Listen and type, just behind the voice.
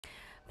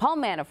Paul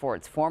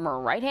Manafort's former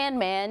right-hand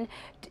man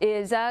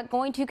is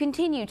going to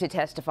continue to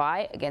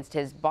testify against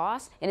his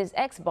boss in his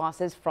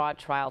ex-boss's fraud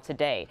trial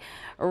today.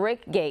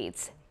 Rick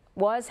Gates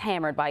was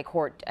hammered by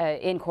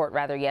in court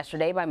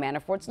yesterday by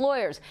Manafort's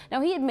lawyers. Now,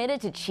 he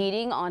admitted to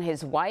cheating on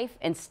his wife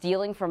and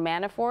stealing from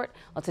Manafort.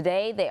 Well,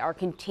 today they are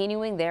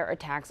continuing their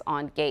attacks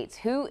on Gates,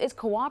 who is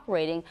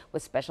cooperating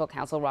with special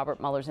counsel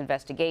Robert Mueller's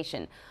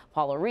investigation.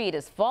 Paula Reid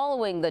is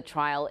following the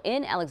trial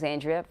in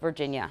Alexandria,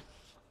 Virginia.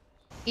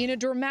 In a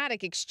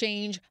dramatic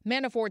exchange,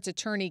 Manafort's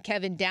attorney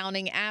Kevin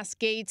Downing asked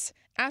Gates,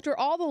 "After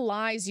all the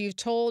lies you've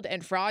told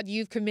and fraud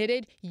you've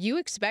committed, you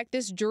expect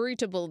this jury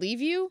to believe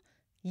you?"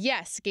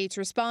 "Yes," Gates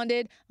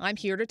responded, "I'm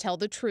here to tell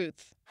the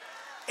truth."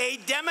 A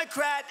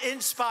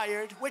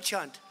Democrat-inspired witch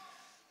hunt.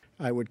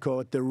 I would call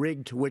it the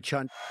rigged witch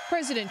hunt.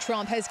 President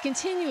Trump has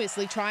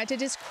continuously tried to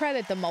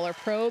discredit the Mueller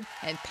probe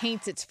and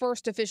paints its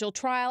first official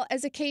trial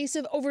as a case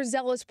of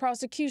overzealous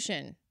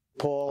prosecution.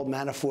 Paul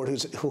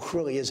Manafort, who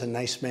really is a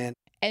nice man.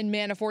 And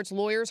Manafort's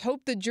lawyers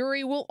hope the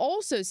jury will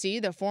also see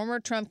the former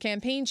Trump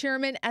campaign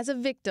chairman as a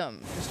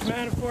victim. Mr.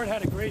 Manafort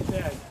had a great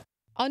day.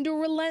 Under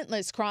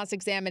relentless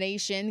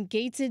cross-examination,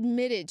 Gates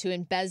admitted to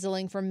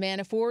embezzling from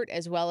Manafort,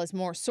 as well as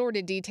more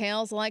sordid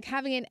details like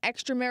having an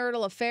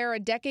extramarital affair a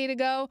decade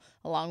ago,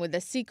 along with a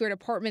secret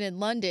apartment in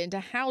London to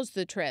house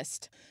the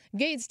tryst.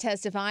 Gates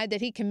testified that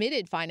he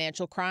committed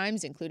financial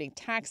crimes, including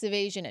tax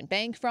evasion and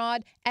bank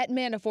fraud, at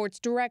Manafort's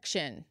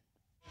direction.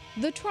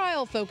 The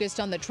trial focused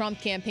on the Trump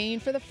campaign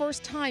for the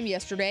first time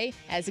yesterday,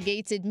 as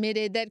Gates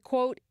admitted that,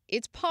 quote,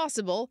 "It's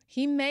possible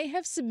he may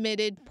have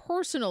submitted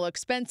personal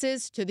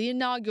expenses to the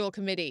inaugural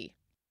committee."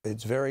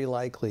 It's very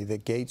likely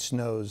that Gates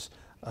knows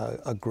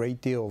a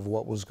great deal of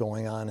what was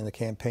going on in the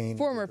campaign.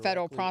 Former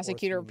federal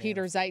prosecutor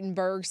Peter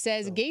Zeitenberg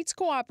says Gates'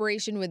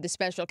 cooperation with the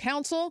special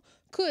counsel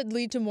could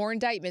lead to more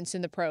indictments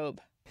in the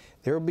probe.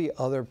 There will be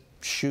other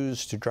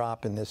shoes to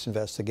drop in this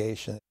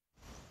investigation.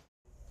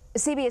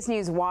 CBS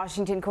News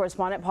Washington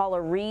correspondent Paula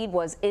Reid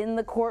was in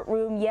the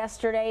courtroom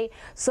yesterday.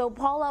 So,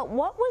 Paula,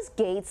 what was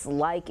Gates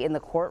like in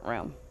the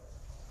courtroom?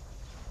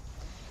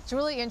 It's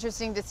really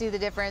interesting to see the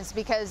difference,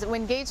 because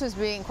when Gates was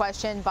being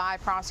questioned by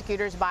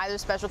prosecutors, by the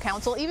special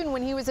counsel, even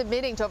when he was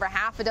admitting to over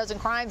half a dozen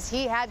crimes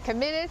he had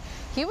committed,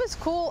 he was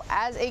cool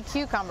as a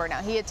cucumber.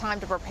 Now, he had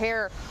time to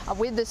prepare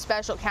with the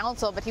special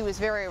counsel, but he was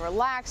very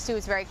relaxed, he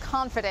was very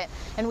confident,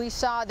 and we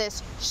saw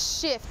this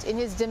shift in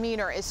his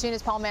demeanor as soon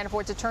as Paul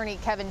Manafort's attorney,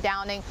 Kevin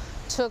Downing,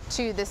 took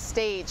to the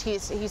stage. He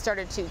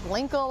started to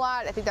blink a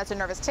lot. I think that's a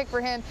nervous tick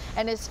for him,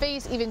 and his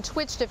face even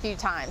twitched a few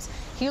times.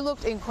 He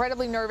looked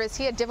incredibly nervous.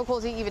 He had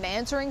difficulty even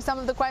answering some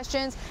of the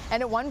questions,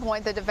 and at one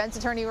point the defense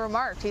attorney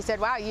remarked, he said,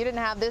 "Wow, you didn't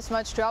have this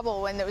much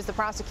trouble when it was the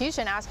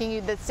prosecution asking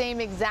you the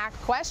same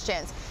exact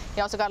questions." He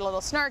also got a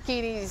little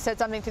snarky. He said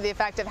something to the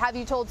effect of, "Have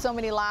you told so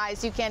many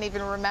lies you can't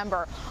even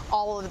remember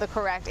all of the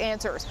correct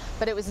answers?"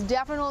 But it was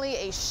definitely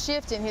a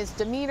shift in his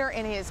demeanor,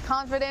 in his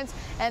confidence,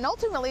 and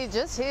ultimately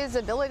just his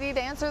ability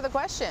to answer the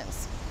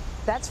questions.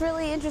 That's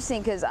really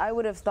interesting, because I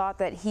would have thought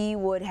that he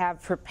would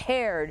have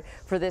prepared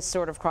for this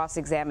sort of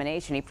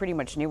cross-examination. He pretty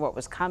much knew what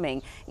was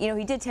coming. You know,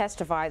 he did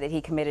testify that he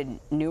committed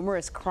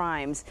numerous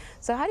crimes.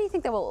 So how do you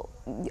think that will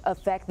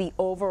affect the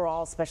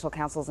overall special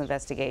counsel's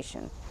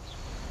investigation?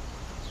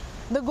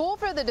 The goal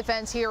for the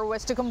defense here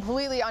was to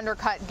completely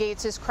undercut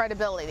Gates'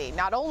 credibility.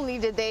 Not only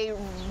did they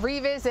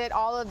revisit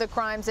all of the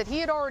crimes that he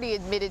had already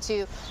admitted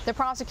to, the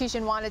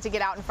prosecution wanted to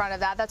get out in front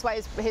of that. That's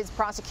why his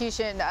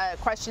prosecution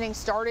questioning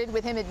started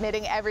with him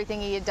admitting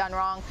everything he had done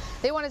wrong.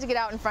 They wanted to get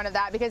out in front of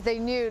that because they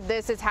knew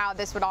this is how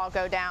this would all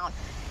go down.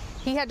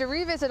 He had to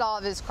revisit all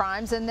of his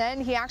crimes, and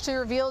then he actually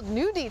revealed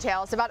new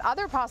details about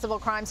other possible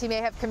crimes he may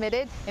have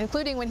committed,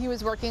 including when he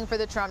was working for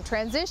the Trump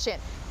transition.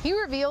 He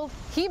revealed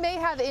he may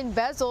have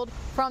embezzled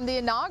from the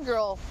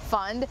inaugural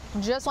fund,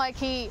 just like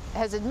he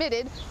has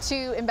admitted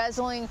to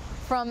embezzling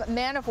from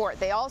Manafort.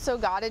 They also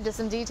got into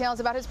some details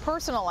about his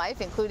personal life,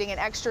 including an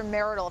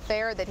extramarital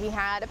affair that he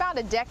had about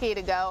a decade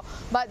ago.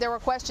 But there were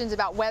questions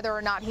about whether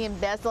or not he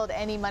embezzled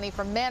any money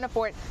from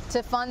Manafort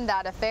to fund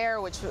that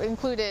affair, which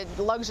included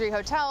luxury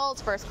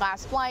hotels,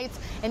 first-class flights,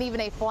 and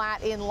even a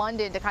flat in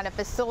London to kind of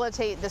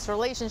facilitate this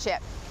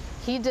relationship.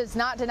 He does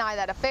not deny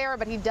that affair,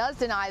 but he does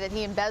deny that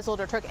he embezzled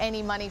or took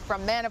any money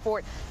from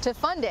Manafort to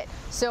fund it.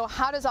 So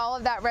how does all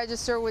of that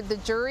register with the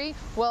jury?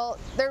 Well,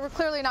 they're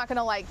clearly not going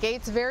to like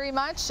Gates very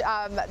much.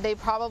 They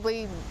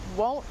probably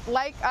won't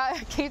like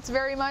Gates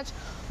very much.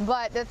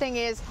 But the thing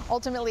is,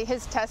 ultimately,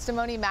 his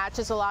testimony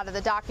matches a lot of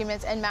the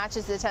documents and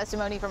matches the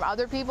testimony from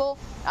other people,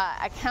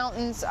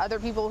 accountants, other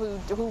people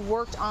who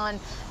worked on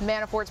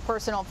Manafort's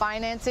personal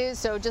finances.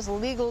 So just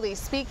legally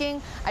speaking,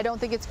 I don't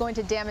think it's going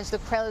to damage the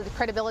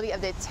credibility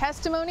of the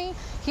testimony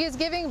he is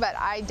giving, but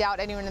I doubt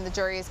anyone in the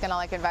jury is going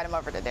to invite him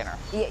over to dinner.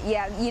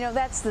 Yeah, you know,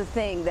 that's the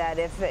thing, that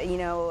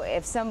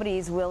if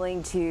somebody's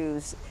willing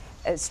to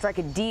strike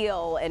a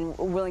deal and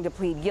willing to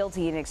plead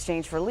guilty in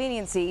exchange for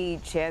leniency,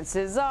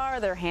 chances are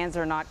their hands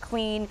are not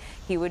clean.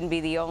 He wouldn't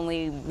be the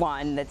only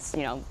one that's,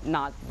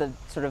 not the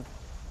sort of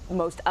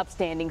most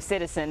upstanding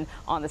citizen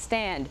on the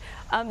stand.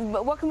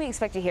 But what can we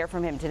expect to hear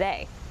from him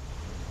today?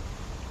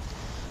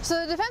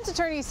 So the defense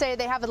attorneys say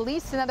they have at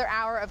least another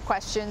hour of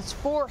questions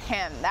for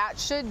him. That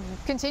should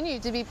continue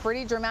to be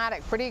pretty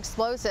dramatic, pretty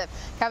explosive.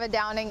 Kevin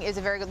Downing is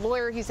a very good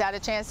lawyer. He's had a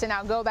chance to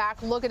now go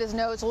back, look at his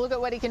notes, look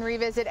at what he can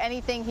revisit,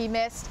 anything he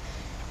missed.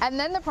 And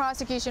then the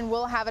prosecution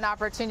will have an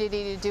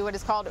opportunity to do what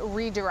is called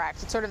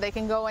redirect. It's sort of they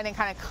can go in and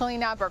kind of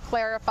clean up or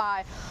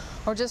clarify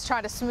or just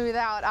try to smooth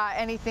out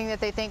anything that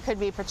they think could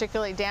be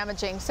particularly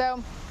damaging.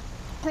 So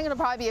I think it'll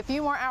probably be a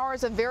few more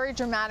hours of very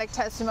dramatic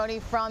testimony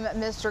from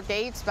Mr.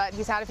 Gates, but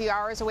he's had a few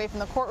hours away from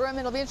the courtroom.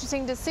 It'll be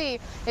interesting to see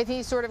if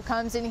he sort of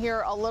comes in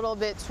here a little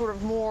bit sort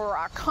of more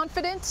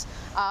confident,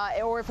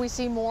 or if we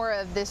see more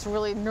of this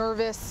really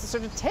nervous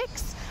sort of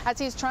tics as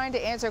he's trying to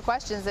answer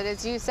questions that,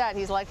 as you said,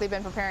 he's likely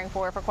been preparing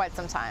for quite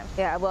some time.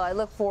 Yeah, well, I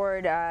look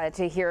forward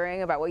to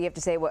hearing about what you have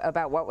to say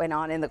about what went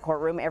on in the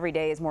courtroom. Every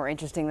day is more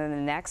interesting than the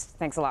next.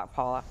 Thanks a lot,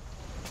 Paula.